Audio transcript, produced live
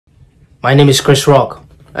My name is Chris Rock,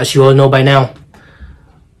 as you all know by now.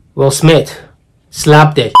 Will Smith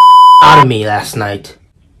slapped the out of me last night.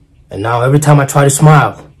 And now every time I try to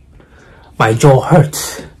smile, my jaw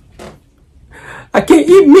hurts. I can't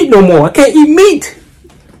eat meat no more. I can't eat meat.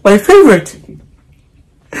 My favorite.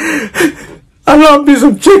 I love me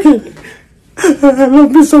some chicken. I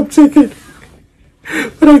love me some chicken.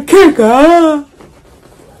 But I can't,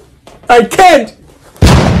 I can't.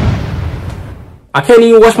 I can't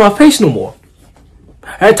even wash my face no more.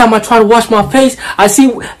 Every time I try to wash my face, I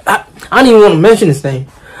don't even want to mention his name.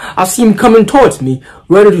 I see him coming towards me,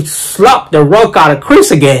 ready to slap the rug out of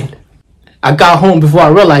Chris again. I got home before I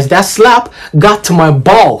realized that slap got to my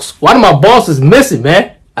balls. One of my balls is missing,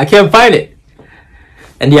 man. I can't find it.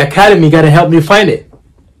 And the academy gotta help me find it.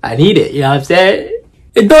 I need it, you know what I'm saying?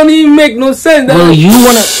 It don't even make no sense. Well, you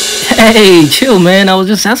wanna... Hey, chill, man. I was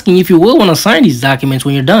just asking if you will want to sign these documents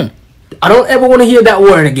when you're done. I don't ever want to hear that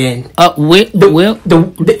word again. Wait, the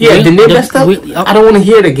name that stuff. I don't want to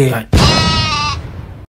hear it again.